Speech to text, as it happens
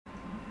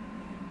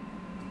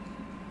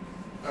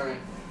Alright.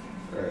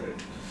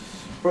 Alright.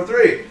 Part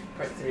 3.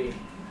 Part 3.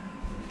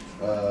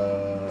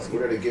 We're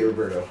gonna get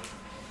Roberto.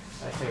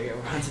 I figure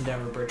we're hunting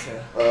down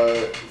Roberto.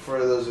 For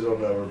those who don't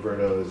know,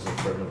 Roberto is a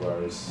friend of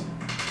ours.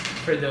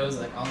 For those,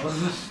 like all of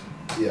them.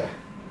 Yeah.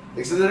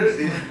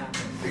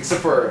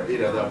 Except for, you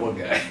know, that one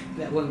guy.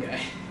 That one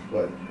guy.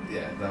 But,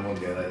 yeah, that one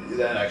guy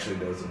that actually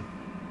knows him.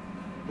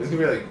 It's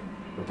gonna be like,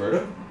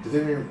 Roberto? Do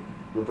they mean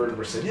Roberto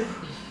Brasilia?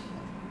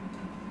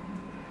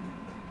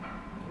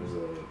 There's a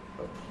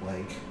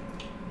plank.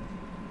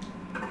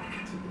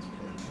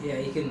 Yeah,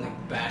 you can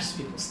like bash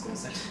people's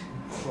skulls in.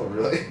 Oh,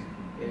 really?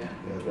 Yeah.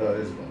 Yeah, no,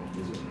 there's one.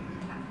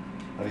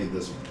 I need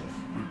this one.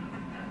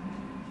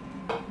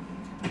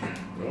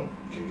 No?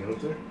 Can you get up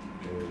there?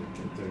 Can you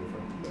get up there?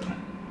 No.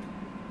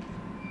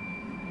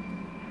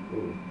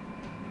 Ooh.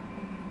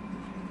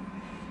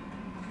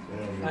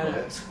 I don't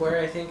know,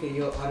 square, I think, and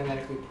you'll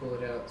automatically pull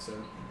it out, so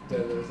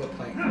the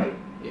plank.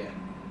 Yeah.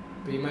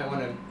 But you might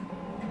want to...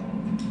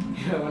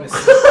 You might want to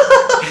see.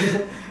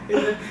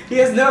 He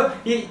has no...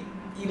 You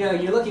know,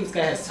 you're lucky this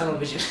guy has tunnel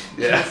vision.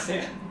 Yeah.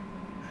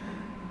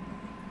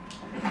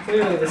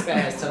 Clearly this guy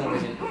has tunnel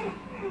vision.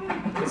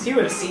 Because he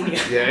would have seen you.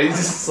 Yeah, he's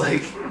just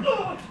like...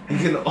 You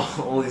can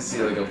only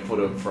see like a foot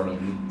in front of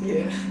him.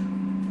 Yeah.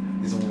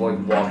 He's like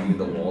walking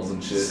the walls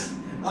and shit.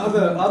 All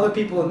the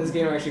people in this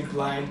game are actually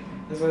blind.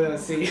 That's why they don't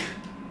see.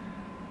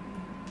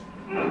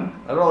 I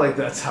don't like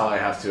that's how I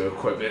have to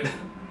equip it.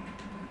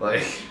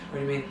 Like... What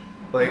do you mean?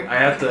 Like, I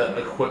have to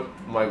equip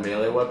my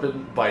melee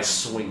weapon by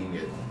swinging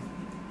it.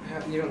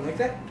 You don't like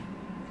that?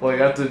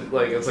 Like, I have to,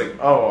 like, it's like,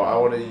 oh, I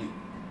want to...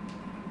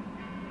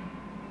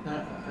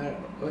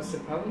 What's the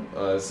problem?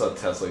 It's not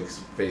Tess, like,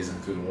 phasing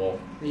through the wall.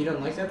 You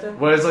don't like that, though?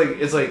 But it's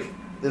like,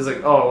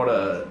 oh, I want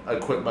to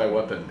equip my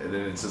weapon, and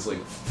then it's just like...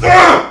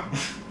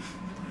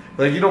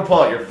 Like, you don't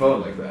pull out your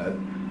phone like that.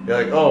 You're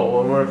like, oh,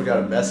 well, what if we got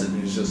a message?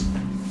 And you just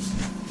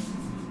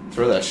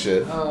throw that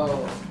shit.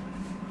 Oh,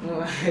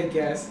 well, I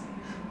guess.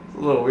 It's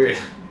a little weird.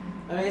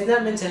 I mean, it's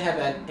not meant to have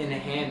that in a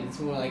hand. It's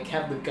more like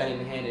have the gun in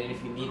the hand, and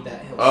if you need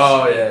that, he'll...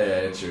 Oh,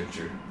 yeah, true.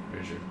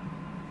 Very true.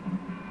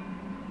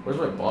 Where's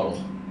my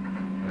bottle?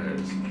 There it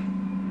is.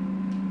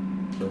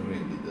 So we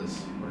need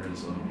this.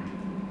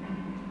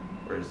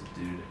 Where's the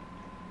dude?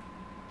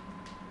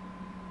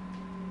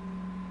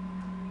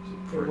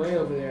 They're way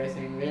over there, I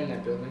think. They're in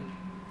that building.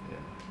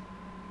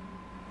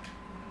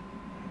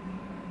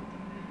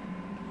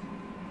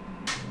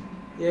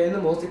 Yeah, in the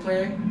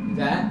multiplayer,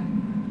 that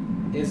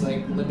is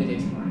like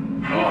limited.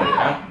 Oh,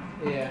 yeah?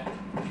 Yeah.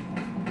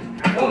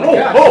 Oh my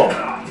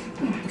god!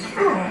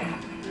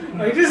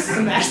 Oh, you just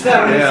smashed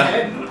that on his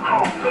head?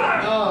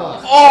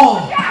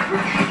 Oh!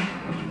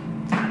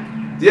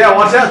 Yeah,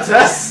 watch out,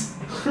 Tess!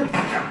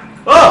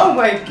 Oh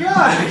my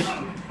gosh!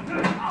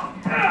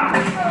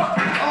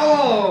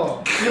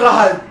 Oh!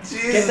 God,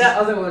 Jesus! Get that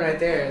other one right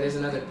there. There's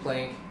another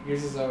plank.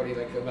 Yours is already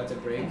like about to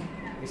break.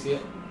 You see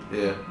it?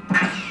 Yeah.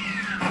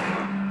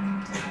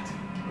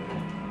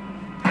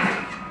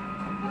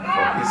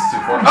 He's too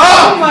far.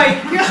 Oh my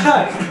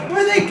god!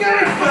 Where are they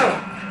coming from?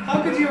 How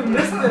could you have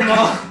missed them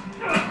all?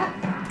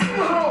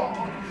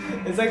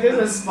 It's like there's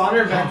a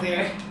spawner back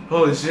there.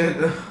 Holy shit. I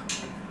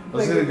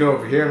was gonna go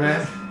over here,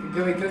 man.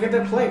 Go get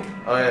that plank.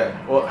 Oh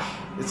yeah. Well,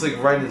 it's like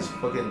right in his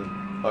fucking...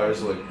 Oh,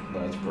 it's like... No,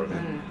 it's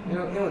broken. It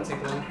won't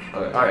take long.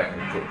 Okay, alright,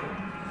 cool.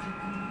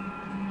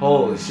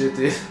 Holy shit,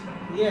 dude.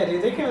 Yeah,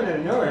 dude, they came out of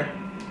nowhere.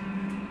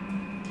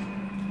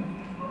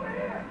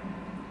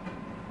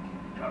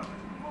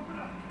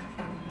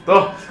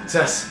 Oh,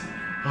 Tess.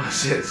 Oh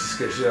shit, she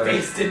scared shit out of me.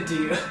 Faced into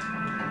you.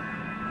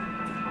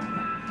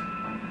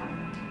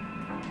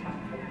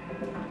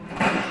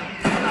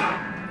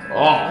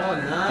 Oh,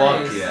 nice.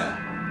 fuck yeah.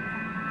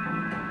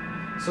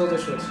 Soldier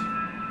switch.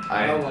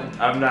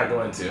 I'm not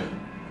going to.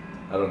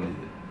 I don't need it.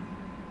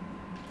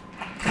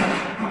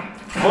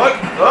 Fuck!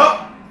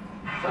 Oh!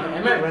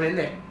 I might run in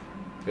there.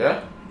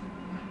 Yeah?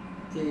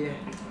 Yeah.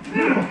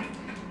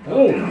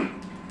 Oh!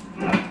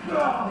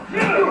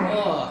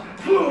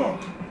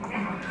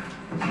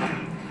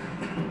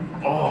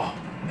 Oh!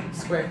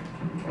 Square.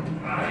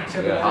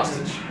 Yeah,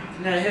 hostage.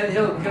 No,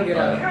 he'll get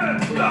out.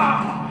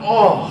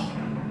 Oh!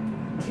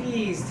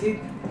 Jeez, dude.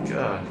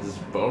 God, this is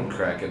bone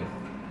cracking.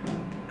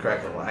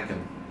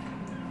 Crack-a-lacking.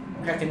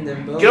 Cracking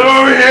them bones. Get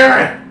over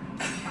here!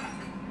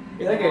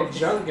 You're like a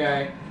drunk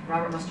guy.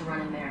 Robert must have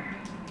run in there.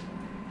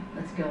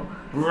 Let's go.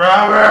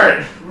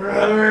 Robert!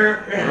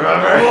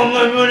 I want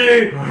my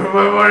money! I want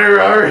my money,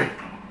 Robert!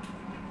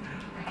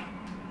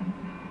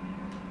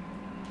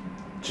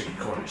 Chicken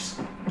corners.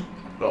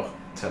 Oh,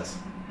 Tess.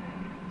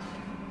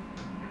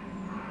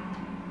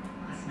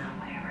 Let's not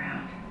wait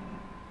around.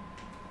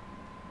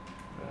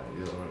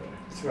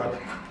 It's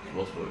Robert.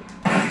 We'll split.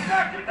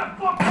 Get the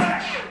fuck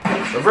back!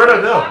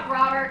 Roberto, no! Stop,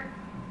 Robert!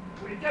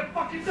 We got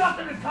fucking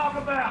nothing to talk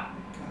about!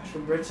 Gosh,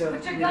 Roberto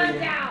Put your gun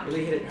down.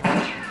 really hit it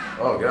hard.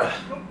 Oh, God.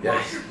 Go fuck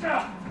Yes.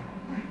 yourself!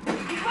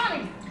 He's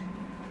running!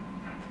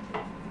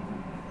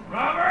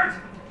 Robert!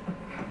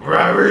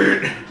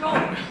 Robert!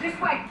 Joel, this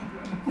way!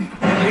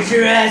 Get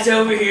your ass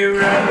over here,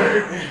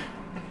 Robert!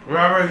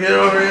 Robert, get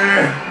over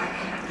here!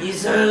 You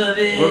son of a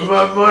bitch! Where's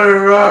my money,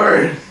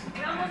 Robert?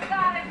 We almost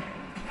got him.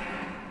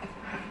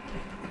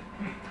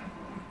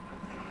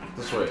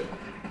 This way.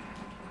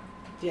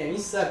 Yeah, you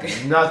suck.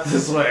 Not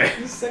this way.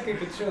 You suck at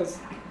controls.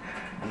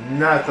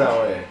 Not that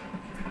way.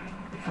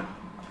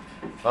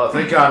 Oh,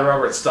 thank God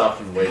Robert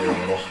stopped and waited a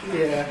little.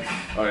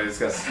 Yeah. Oh, he's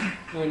got.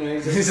 Oh no,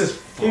 He's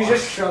just. He's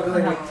just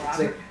struggling. It's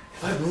like,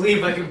 I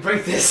believe I can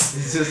break this.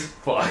 He's just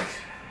fuck.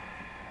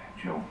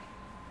 Joe.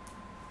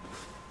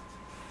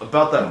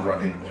 About that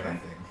running away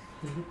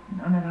thing.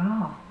 None at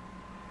all.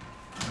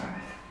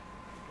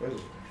 Where's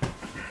it?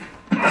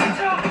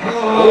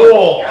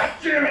 Oh! Oh!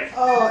 Damn it!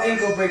 Oh,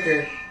 ankle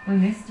breaker. We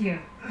missed you.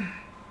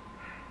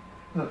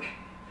 Look,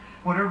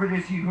 whatever it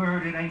is you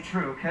heard, it ain't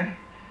true, okay?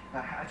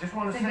 I just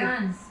want The to say...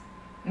 guns.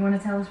 You want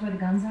to tell us where the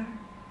guns are?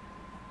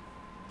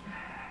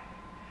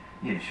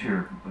 Yeah,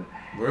 sure, but...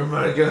 Where are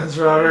my guns,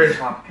 Robert? It's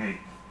complicated.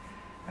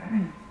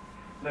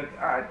 Look,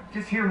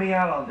 just hear me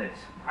out on this.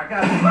 I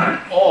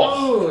got...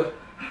 Oh! Ooh.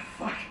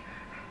 Fuck.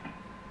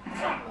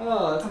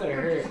 Oh, that's gonna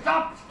hurt.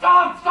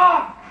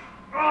 Stop!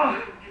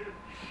 Ugh.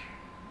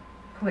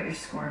 Quit your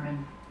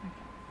squirming.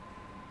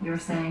 You were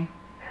saying?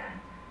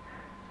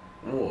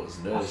 Oh, his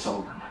I nose.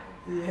 sold them.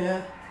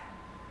 Yeah.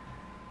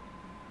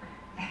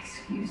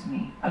 Excuse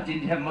me. I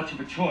didn't have much of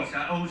a choice.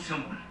 I owed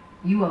someone.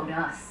 You owed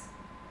us.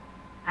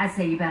 I'd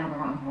say you battled the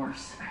wrong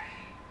horse.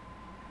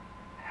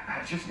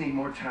 I just need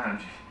more time.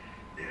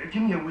 Just,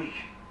 give me a week.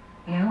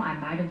 You know, I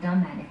might have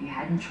done that if you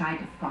hadn't tried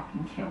to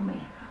fucking kill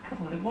me.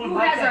 Come on, it won't Who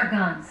like has that. our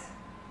guns?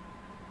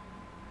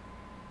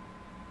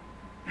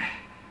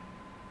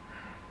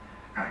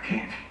 I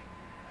can't.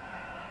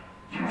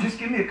 Just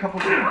give me a couple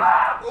days.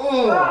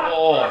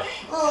 Oh!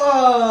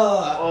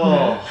 Oh!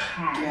 Oh!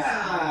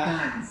 Has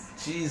our guns.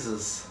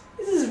 Jesus.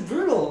 This is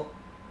brutal.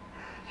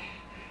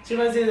 She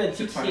reminds me of that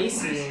TK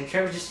scene when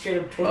Trevor just straight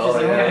up tortures Oh,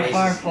 the yeah. guy.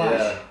 Fireflies.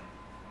 Yeah.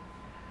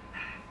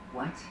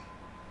 What?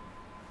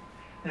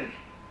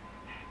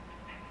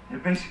 They're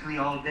basically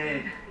all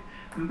dead.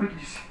 We could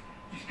just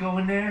go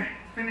in there,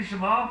 finish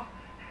them off.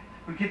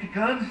 We get the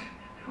guns.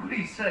 What do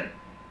you say?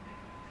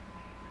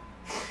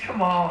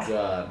 Come on.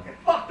 God. Hey,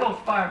 fuck those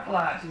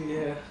fireflies.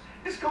 Yeah.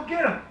 Just go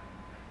get them.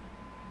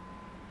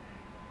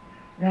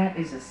 That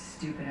is a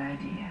stupid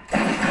idea.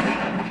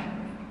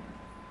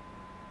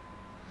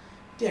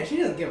 Yeah, she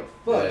doesn't give a Yeah,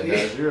 fuck,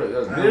 guys, dude.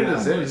 neither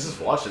does him. He's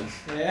just watching.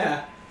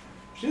 Yeah.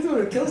 She's the one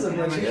who kills him.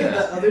 Like, she Yeah. killed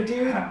that other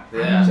dude.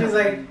 Yeah. She's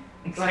like,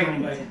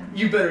 Explain it to them.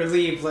 you better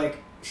leave. Like,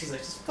 she's like,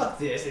 just fuck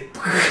this. And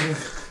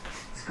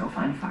Let's go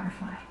find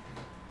Firefly.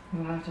 We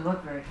won't have to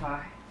look very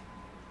far.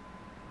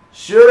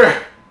 Shoot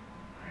her!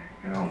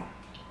 You know,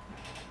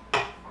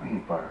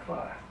 Queen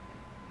Firefly.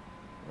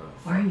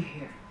 Why are you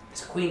here?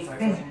 it's Queen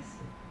Firefly. Business.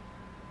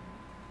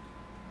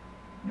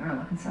 You're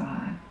looking so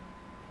hot.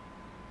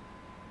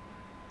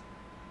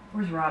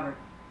 Where's Robert?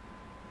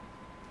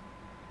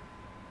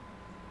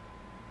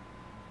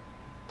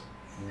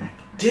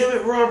 Damn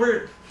it,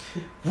 Robert!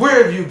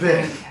 Where have you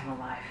been? He's have a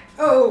life.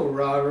 Oh, The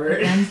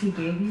Robert. guns he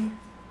gave you,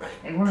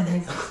 they weren't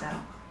his to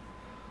sell.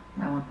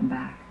 I want them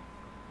back.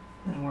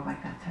 Doesn't work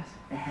like that, Tess.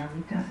 The hell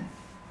he doesn't.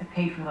 I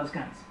paid for those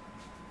guns.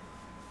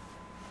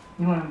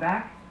 You want them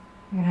back?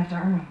 You're gonna have to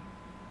earn them.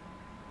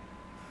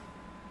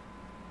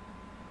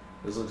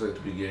 This looks like the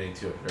beginning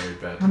to a very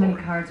bad How many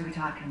porn. cards are we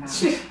talking about?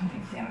 I don't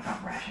give a damn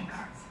about ration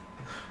cards.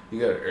 You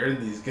gotta earn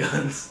these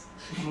guns.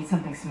 I need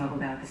something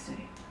smuggled out of the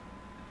city.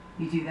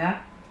 You do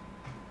that,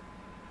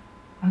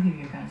 I'll give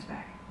you your guns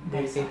back. What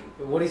do you think?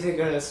 What do you think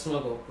they're gonna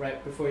smuggle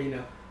right before you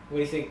know? What do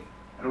you think?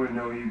 How do we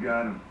know you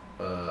got them?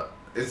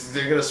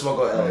 They're gonna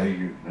smuggle Ellie.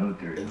 your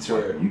military Into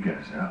her. you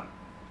guys out.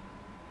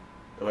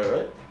 Am I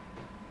right?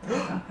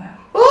 About that.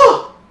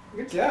 Oh!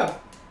 Good job.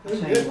 That I'll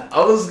was show you good. what.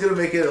 I was gonna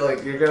make it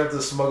like you're gonna have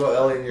to smuggle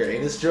Ellie in your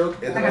anus joke,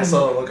 and then I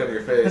saw the look on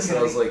your face, and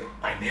I was like,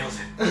 I nailed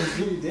it.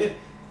 You did.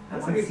 I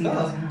That's a want to good see those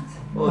call. guns.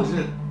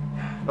 Holy shit.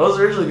 I was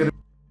originally gonna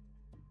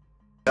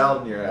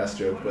down in your ass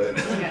joke, but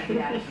We gotta get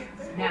out of here.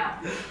 Now.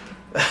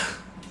 but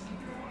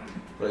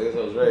I guess I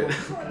was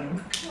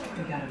right.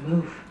 We gotta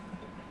move.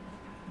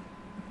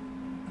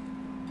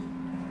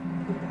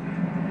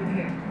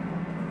 Here.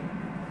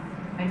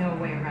 I know a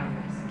way around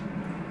this.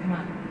 Come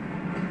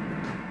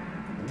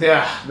on.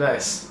 Yeah,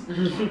 nice.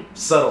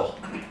 Subtle.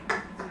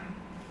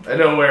 I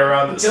know a way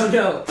around this. Don't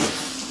know.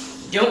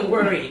 Don't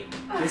worry.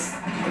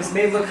 This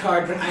may look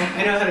hard, but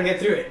I know how to get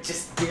through it.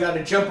 Just you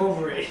gotta jump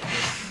over it.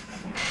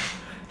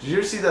 Did you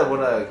ever see that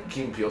one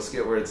Key and Peele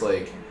skit where it's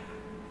like,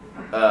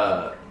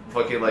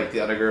 fucking like the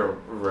Underground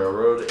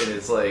Railroad, and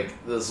it's like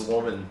this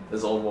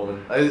old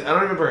woman. I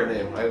don't remember her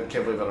name. I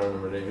can't believe I don't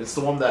remember her name. It's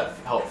the one that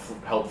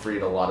helped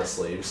freed a lot of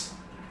slaves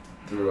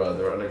through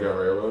the Underground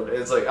Railroad. And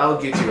it's like,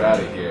 I'll get you out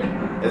of here.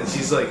 And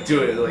she's like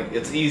doing it like,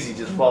 it's easy,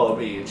 just follow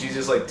me. And she's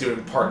just like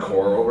doing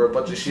parkour over a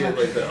bunch of shit.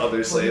 Like the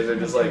other slaves are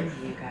just like,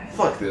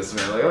 fuck this,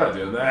 man. Like, I'm not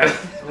doing that.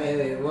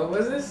 Wait, what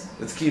was this?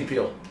 It's Key and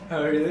Peele.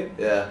 Oh, really?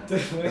 Yeah.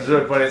 It's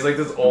really funny. It's like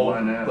this old,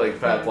 Why not? like,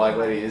 fat black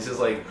lady. It's just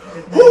like,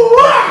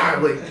 whoo-ah!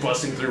 Like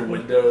busting through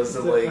windows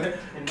and like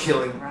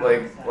killing,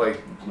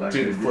 like,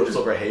 dude flips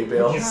over hay We're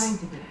bales. trying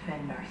to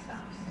defend ourselves.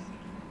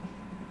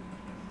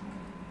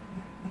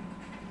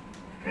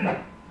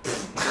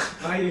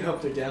 Oh, you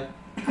helped her down.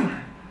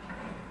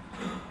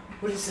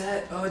 What is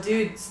that? Oh,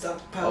 dude,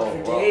 stockpile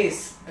for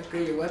days.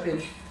 Upgrade your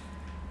weapon.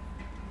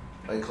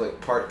 I can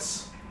collect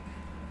parts.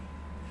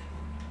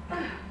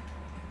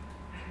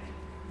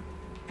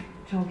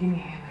 Joel, give me a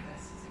hand with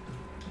this.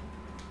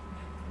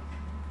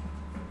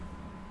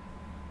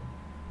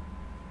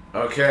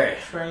 Okay.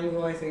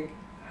 Triangle, I think.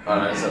 Oh,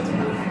 I just have to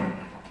move.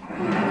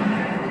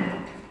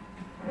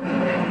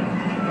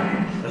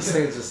 This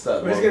thing's just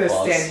that. We're just gonna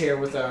stand here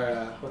with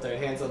our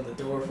hands on the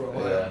door for a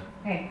while. Yeah.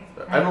 Hey.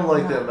 I don't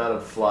like the amount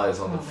of flies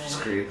on the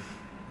screen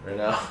right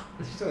now.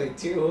 There's only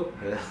 2.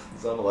 Yeah,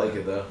 I don't like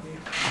it though.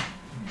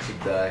 Should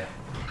die.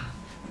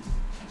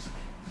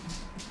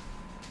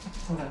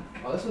 Hold on.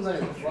 Oh, this one's not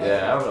even a fly.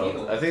 Yeah, I don't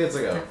know. I think it's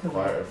like a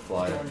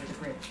firefly. Go under the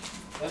bridge.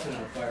 That's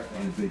not a firefly.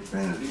 I'm a big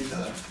fan of these.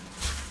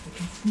 We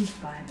can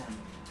sneak by them.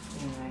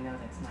 Even though I know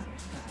that's not your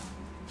style.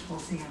 We'll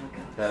see how it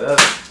goes.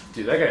 Yeah,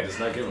 dude, that guy does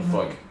not give a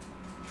fuck.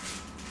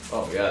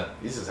 Oh my god,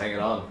 he's just hanging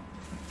on.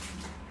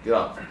 Get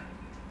up. I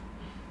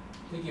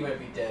think he might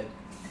be dead.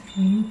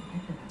 We need to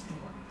get to that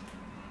door.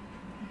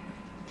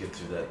 Get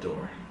through that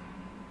door.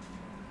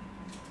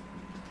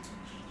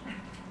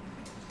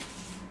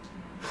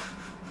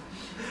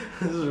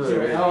 This is really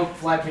weird. Oh,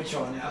 fly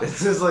patrol now.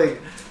 It's just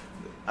like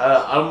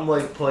I'm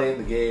like playing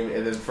the game,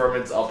 and then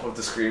Fermin's up with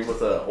the screen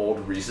with an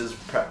old Reese's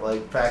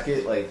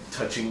packet, like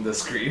touching the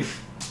screen.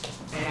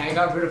 And I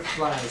got rid of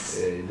flies.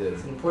 Yeah, you did.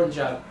 It's an important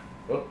job.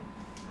 Oh,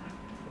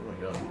 oh my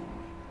god.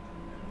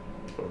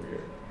 Over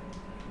here.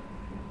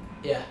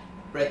 Yeah,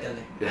 right down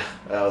there. Yeah,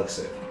 that looks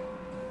safe.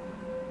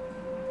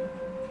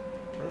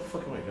 Where the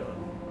fuck am I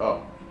going?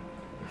 Oh,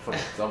 fucking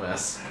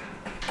dumbass.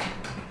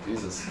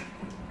 Jesus.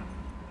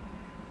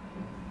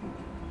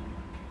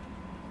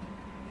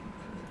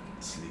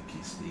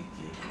 Sneaky,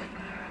 sneaky.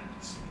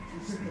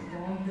 Sneaky, sneaky.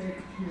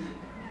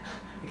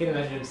 I can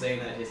imagine him saying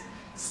that, just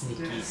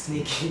sneaky,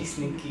 sneaky,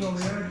 sneaky.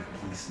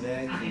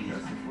 Snacky.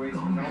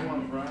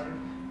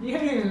 You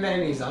haven't even met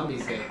any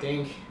zombies yet,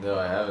 think. No,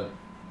 I haven't.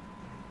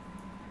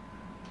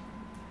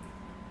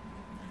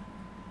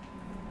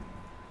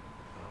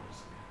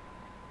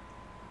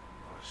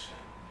 Oh shit.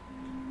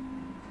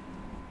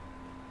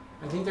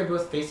 I think they're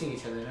both facing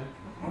each other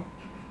now.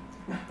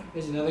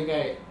 There's another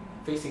guy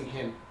facing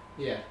him.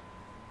 Yeah.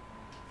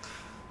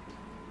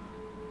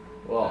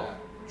 Well,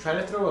 Try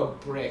to throw a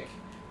brick.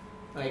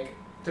 Like,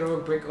 throw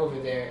a brick over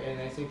there,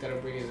 and I think that'll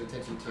bring his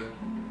attention too.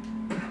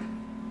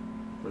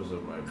 where's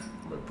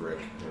my brick?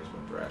 There's my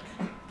brick.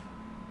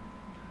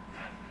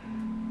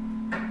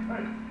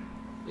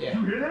 Yeah.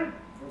 You hear that?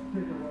 Let's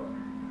take a look.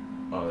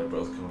 Oh, they're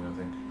both coming, I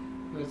think.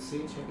 Let's see,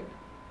 check it.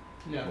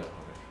 No. No, okay.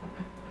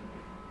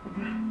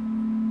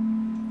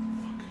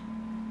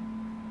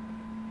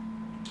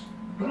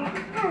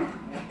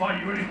 Why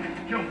you ready to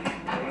kill me?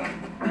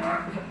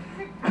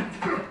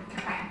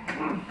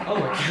 Oh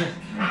my god.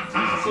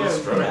 He's Yeah,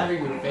 struggling.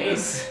 grabbing your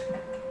face.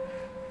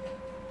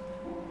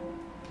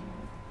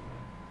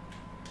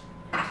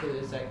 So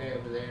there's that guy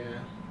over there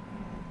now.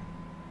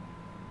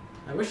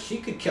 I wish she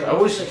could kill him.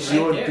 I wish She's, like, she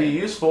right would there. be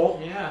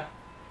useful. Yeah.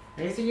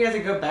 I think you have to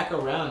go back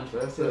around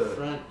That's to the it.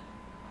 front.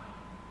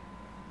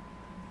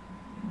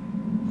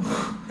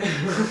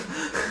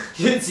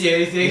 You didn't see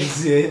anything. Didn't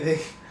see anything.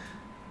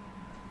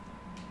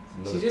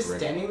 Another She's just brick.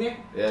 standing there?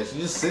 Yeah, she's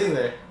just sitting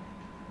there.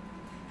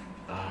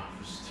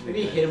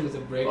 Maybe hit him with a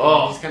brick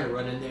Oh. and just kind of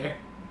run in there.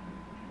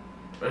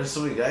 There's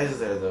so many guys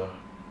there though.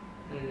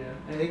 I don't know.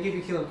 I think if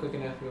you kill him quick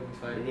enough, you'll be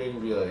fine. Maybe I can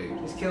be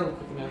like, Just kill him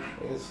quick enough.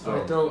 I guess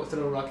Or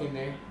throw a rock in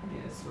there.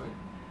 Yeah, that's smart.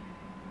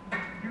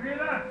 You hear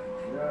that?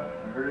 Yeah,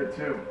 I heard it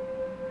too.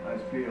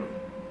 Nice field.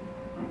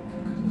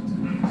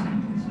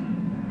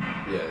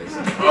 yeah, they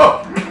said,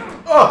 oh!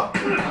 Oh!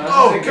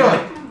 Oh, that's a God!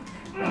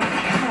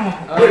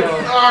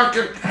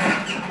 Oh,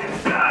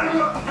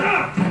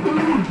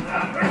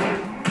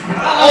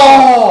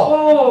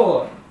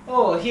 Oh!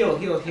 oh! Oh,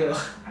 heal.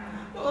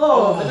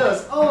 Oh, the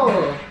nose.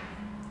 Oh!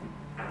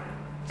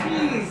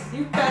 Jeez,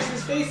 you bashed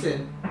his face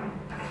in.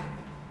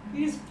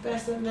 You just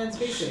bashed that man's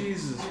face in.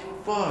 Jesus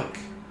fuck.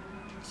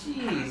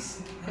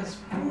 Jeez, that's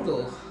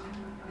brutal.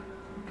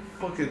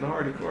 Fucking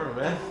hardcore,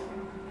 man.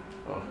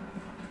 Oh.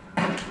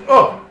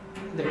 Oh!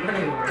 They're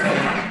running away.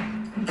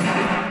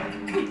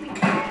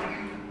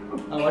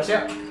 Oh, watch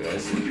out.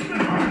 Guys.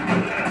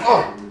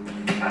 Oh!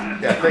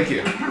 Yeah, thank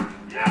you.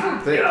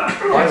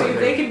 Finally.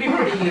 They can be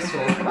pretty useful.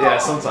 Yeah,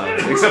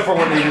 sometimes. Except for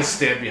when they just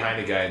stand behind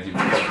a guy and do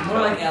fucking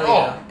More like Ellie.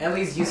 Oh! Though.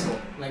 Ellie's useful.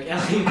 Like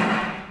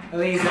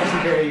Ellie is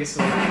actually very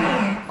useful.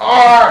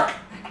 Ark!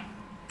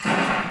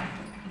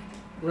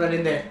 Run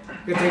in there.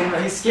 Good thing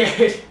about he's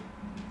scared.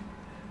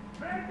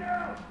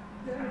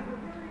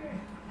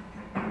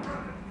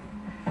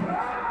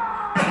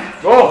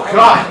 Oh,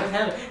 God! What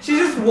happened? She's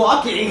just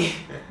walking.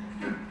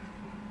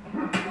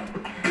 Look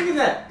at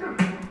that.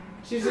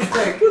 She's just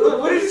like,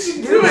 what is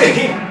she doing?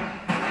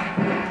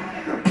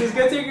 Just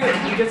go take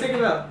her. You go take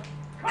him out.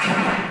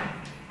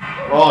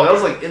 Oh, that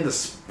was like in the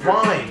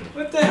spine.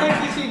 What the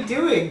heck is she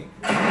doing?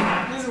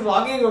 Just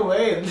walking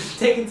away and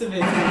taking some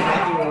hits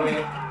and walking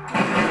away.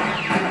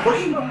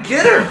 Fucking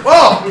get her!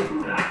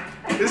 Oh!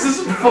 This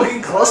is a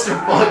fucking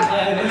clusterfuck.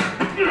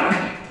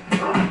 Yeah,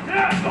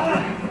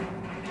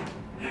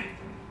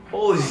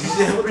 Holy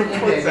shit, what the I know.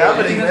 fuck's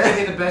happening, That's gonna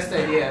man? be the best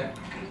idea.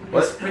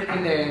 What? Sprint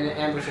in there and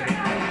ambush him.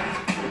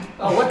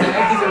 Oh, what the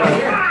heck? He's over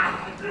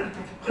here.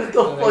 What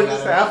the fuck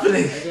is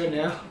happening? I don't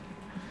know.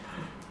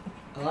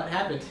 A lot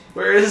happened.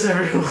 Where is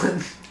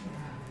everyone?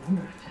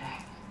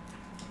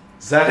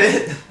 Is that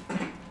it?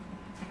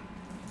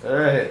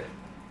 Alright.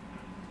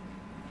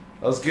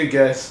 That was good,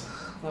 guys.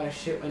 A lot of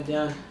shit went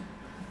down.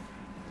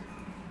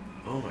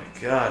 Oh my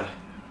god.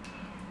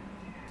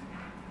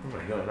 Where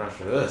am I going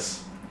after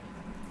this?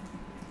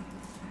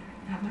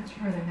 Not much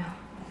further now.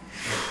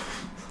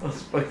 That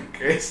was fucking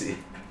crazy.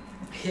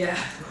 Yeah.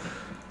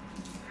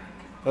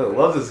 I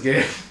love this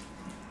game.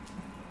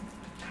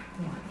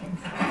 Walk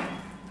inside.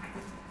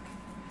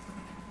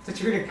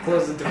 Thought you were gonna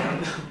close the door.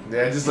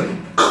 Yeah, just like.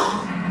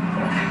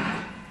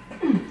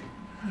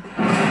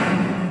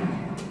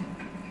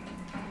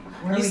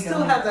 Where are You we still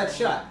going? have that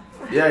shot.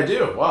 Yeah, I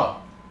do.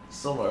 Wow.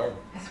 Still my arm.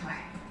 This way.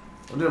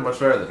 I'm doing much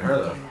better than her,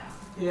 though.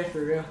 Yeah,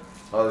 for real.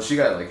 Oh, she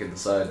got like in the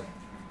side.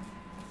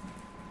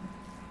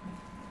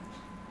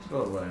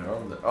 Oh, my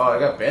arm. Oh, I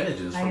got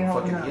bandages from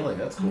fucking healing.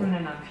 That's cool. I'm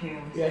running on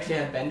fumes. You actually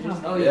have bandages?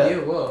 Oh, Oh, yeah. you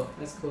do? Whoa,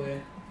 that's cool, yeah.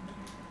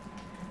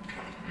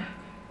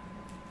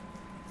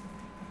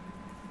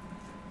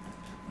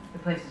 The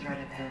place is right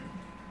up ahead.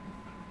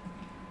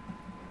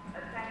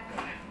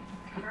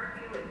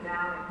 Curfew is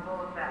now in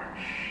full effect.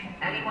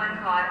 Anyone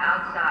caught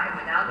outside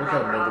without Look how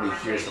proper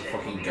nobody hears the authorization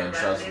fucking will be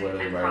gunshots arrested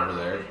literally and right over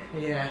there.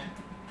 prosecuted. Yeah.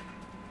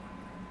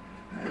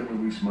 How do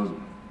we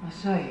smuggling? I'll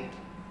show you.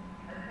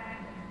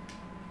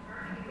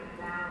 Curfew is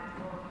now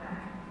in full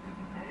effect.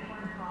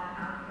 Anyone caught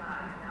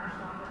outside without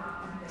proper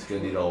authorization. It's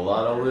gonna need a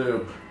lot of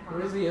lube.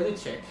 Where's the other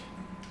chick?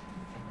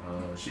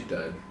 She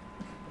died.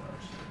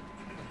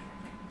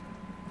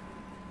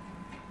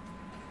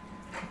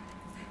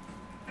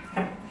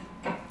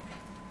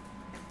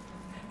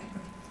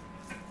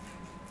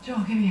 Joel,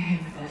 give me a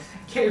hand with this.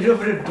 Can't even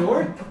open a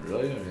door?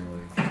 Really? I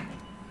mean, like.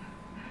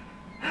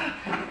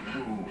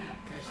 Ooh.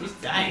 God, she's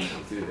dying.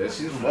 Dude, that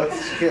she's lucky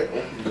she can't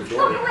open the Look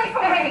door.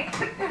 away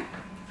from me!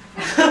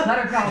 Let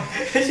her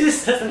go. She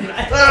just doesn't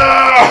like.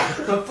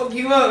 Ah! I'll fuck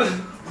you up.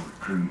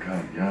 Recruiting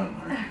kind of young,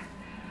 aren't you?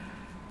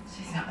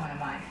 She's not one of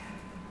mine.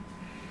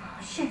 Oh,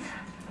 shit.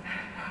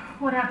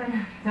 What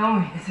happened? Don't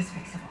worry, this is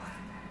fixable.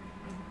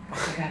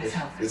 I got his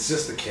help, It's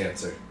just the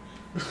cancer.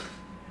 but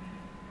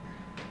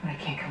I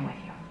can't come with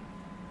you.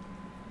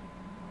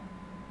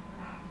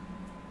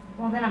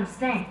 Well, then I'm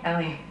staying.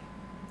 Ellie,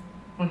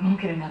 we won't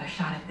get another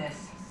shot at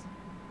this.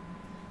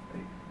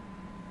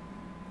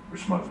 We're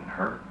smuggling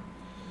her.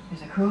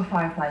 There's a crew of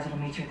Fireflies that'll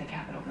meet you at the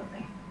Capitol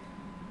building.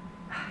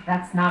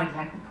 That's not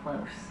exactly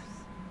close.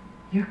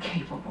 You're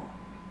capable.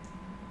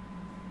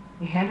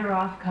 You hand her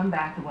off, come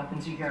back, the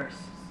weapons are yours.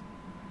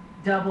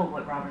 Double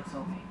what Robert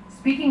sold me.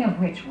 Speaking of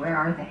which, where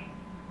are they?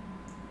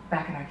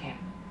 Back in our camp.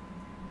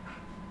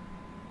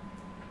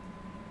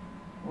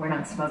 We're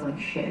not smuggling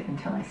shit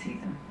until I see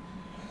them.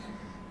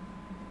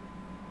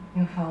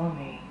 You'll follow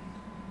me.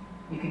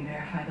 You can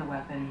verify the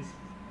weapons.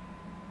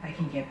 I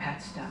can get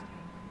patched up.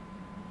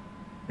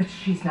 But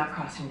she's not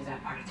crossing to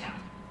that part of town.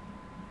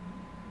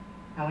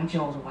 I want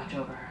Joel to watch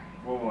over her.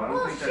 Whoa, I don't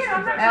Well, think shit, that's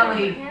I'm not that's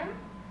Ellie. him.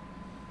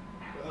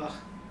 Ugh.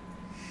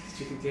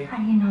 She could get. How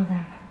do you know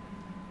them?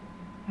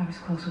 I was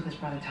close with his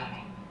brother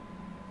Tommy.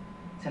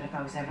 Said if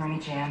I was ever in a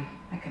jam,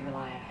 I could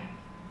rely on him.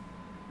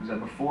 Was that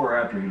before or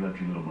after he left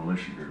your little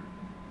militia group?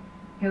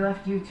 He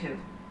left you too.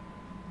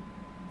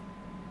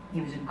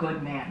 He was a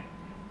good man.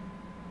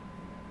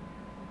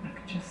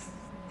 Look, just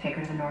take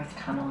her to the North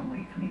Tunnel and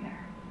wait for me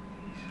there.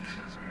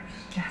 Jesus Christ.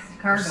 Just I'm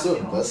cargo, so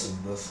Joel. invested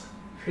in this.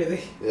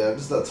 Really? Yeah, I'm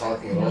just not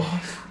talking at all.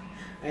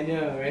 I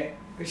know, right?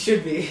 We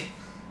should be.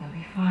 You'll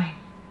be fine.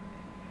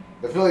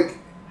 I feel like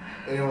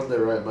anyone in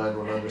their right mind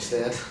would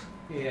understand.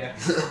 Yeah.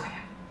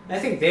 I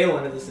think they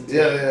want to listen to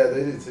Yeah, it. yeah,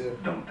 they do too.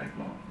 Don't take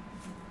long.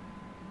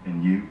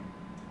 And you,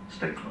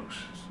 stay close.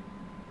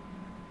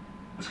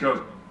 Let's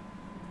go.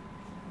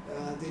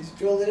 They just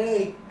drilled it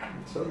Ellie.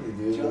 I'm telling you,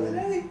 dude. Drilled it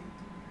Ellie.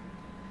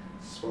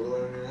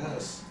 Smuggler in your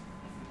ass.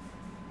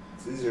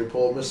 It's easier to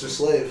pull Mr.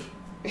 Slave.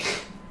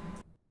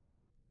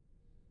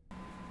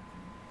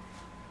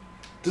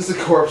 Just a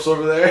corpse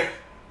over there.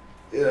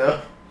 You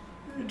know?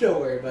 Don't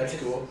worry about That's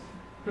it. cool.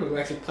 There were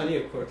actually plenty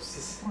of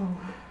corpses. Oh,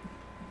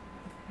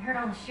 I heard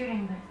all the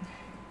shooting, but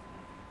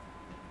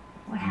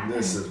what happened?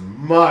 This is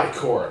my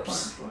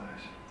corpse. Fireflies.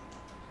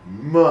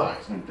 Mine.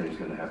 Same thing's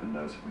gonna happen to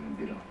us if we don't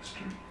get off the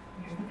street.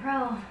 You're the pro.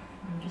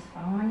 I'm just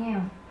following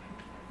you.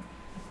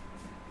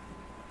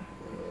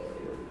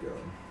 Where are we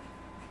going?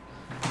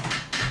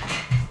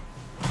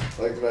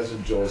 I like to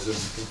imagine Joel's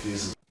just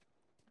confused.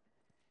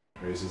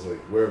 He's just like,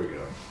 where are we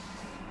going?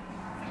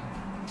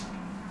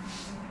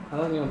 How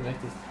long are you on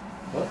back this?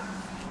 What?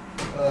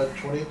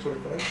 20,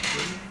 25?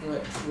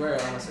 What? We're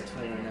almost at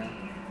 20 right now.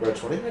 We're at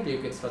 20? Might be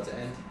a good spot to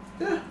end.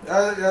 Yeah,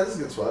 yeah, this is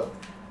a good spot.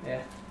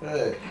 Yeah.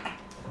 Alright.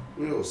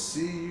 We will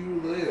see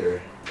you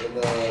later. And,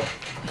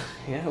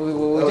 Yeah, we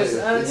oh, just,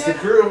 yeah, it's yeah. the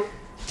crew.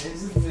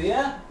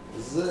 Yeah.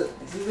 This is it.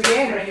 This is the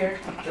game right here.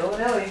 Joel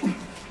and Ellie.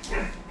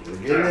 We're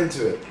getting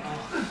into it.